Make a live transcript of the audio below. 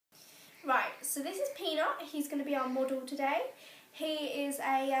Right, so this is Peanut. He's going to be our model today. He is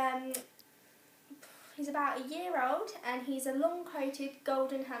he's about a year old and he's a long-coated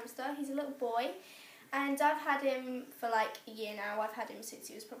golden hamster. He's a little boy and I've had him for like a year now. I've had him since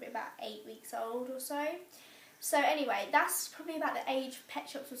he was probably about 8 weeks old or so. So anyway, that's probably about the age pet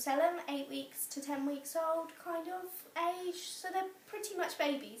shops will sell them, 8 weeks to 10 weeks old kind of age. So they're pretty much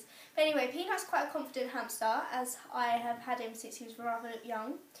babies. But anyway, Peanut's quite a confident hamster as I have had him since he was rather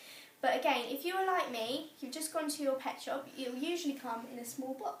young. But again, if you are like me, you've just gone to your pet shop, it'll usually come in a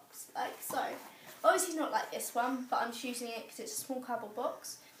small box, like so. Obviously not like this one, but I'm choosing it because it's a small cardboard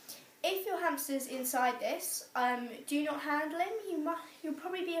box. If your hamster's inside this, do not handle him. You'll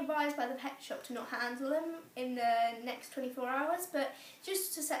probably be advised by the pet shop to not handle him in the next 24 hours, but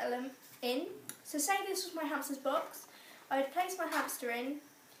just to settle him in. So say this was my hamster's box, I would place my hamster in,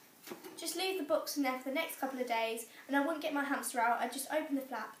 just leave the box in there for the next couple of days, and I wouldn't get my hamster out. I'd just open the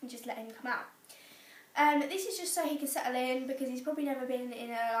flap and just let him come out. This is just so he can settle in because he's probably never been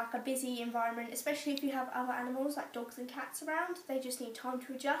in a busy environment, especially if you have other animals like dogs and cats around. They just need time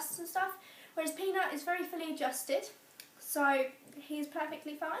to adjust and stuff. Whereas Peanut is very fully adjusted, so he's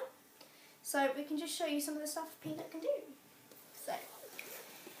perfectly fine. So we can just show you some of the stuff Peanut can do. So,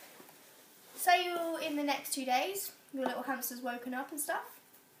 say you're in the next 2 days, your little hamster's woken up and stuff.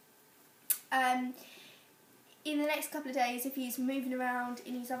 In the next couple of days, if he's moving around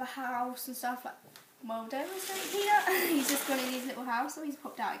in his other house and stuff, like, well done, Peanut. He's just gone in his little house, so he's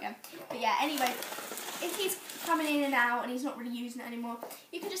popped out again. But yeah, anyway, if he's coming in and out and he's not really using it anymore,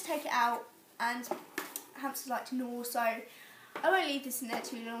 you can just take it out, and hamsters like to gnaw, so I won't leave this in there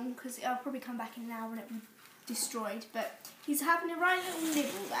too long because it'll probably come back in an hour and it'll be destroyed. But he's having a right little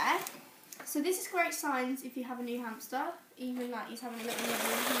nibble there. So this is great signs if you have a new hamster, even like he's having a little nibble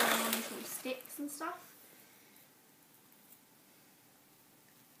here on these little sticks and stuff.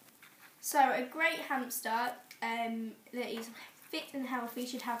 So a great hamster that is fit and healthy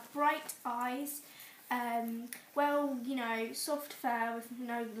should have bright eyes, well, you know, soft fur with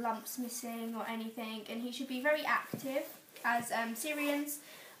no lumps missing or anything, and he should be very active, as Syrians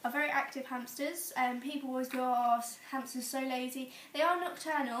are very active hamsters. People always go, oh, hamsters are so lazy. They are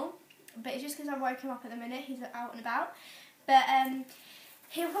nocturnal, but it's just because I woke him up at the minute, he's out and about. But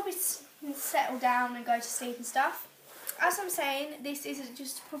he'll probably settle down and go to sleep and stuff. As I'm saying, this is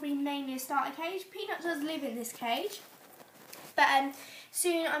just probably mainly a starter cage. Peanut does live in this cage, but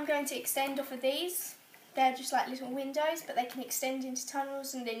soon I'm going to extend off of these. They're just like little windows, but they can extend into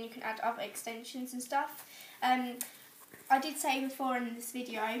tunnels, and then you can add other extensions and stuff. I did say before in this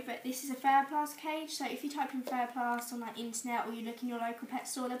video, but this is a Fairplast cage, so if you type in Fairplast on like internet or you look in your local pet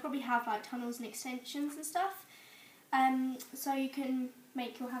store, they'll probably have like tunnels and extensions and stuff. So you can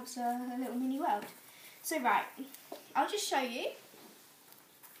make your hamster a little mini world. So right, I'll just show you,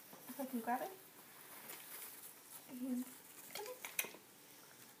 if I can grab it.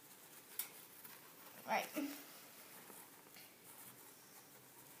 Right.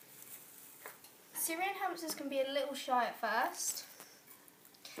 Syrian hamsters can be a little shy at first,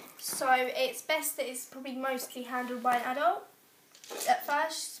 so it's best that it's probably mostly handled by an adult at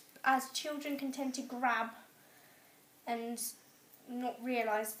first, as children can tend to grab and not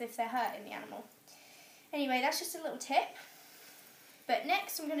realise if they're hurting the animal. Anyway, that's just a little tip. But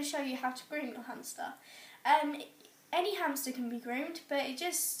next I'm going to show you how to groom your hamster. Any hamster can be groomed, but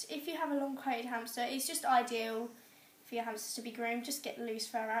if you have a long-coated hamster, it's just ideal for your hamster to be groomed. Just get the loose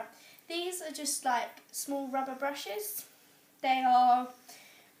fur out. These are just like small rubber brushes. They are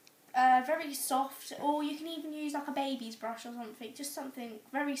very soft, or you can even use like a baby's brush or something, just something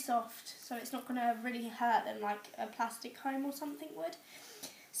very soft, so it's not going to really hurt them like a plastic comb or something would.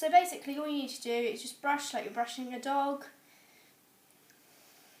 So basically all you need to do is just brush like you're brushing a dog,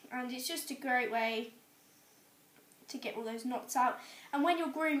 and it's just a great way to get all those knots out. And when you're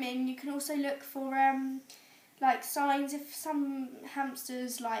grooming, you can also look for like signs. If some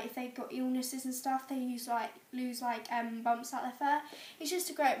hamsters, like if they've got illnesses and stuff, they lose bumps out their fur. It's just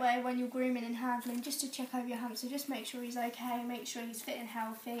a great way when you're grooming and handling, just to check over your hamster, just make sure he's okay, make sure he's fit and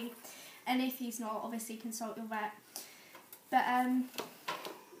healthy, and if he's not, obviously consult your vet. But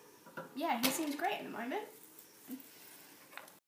yeah, he seems great at the moment.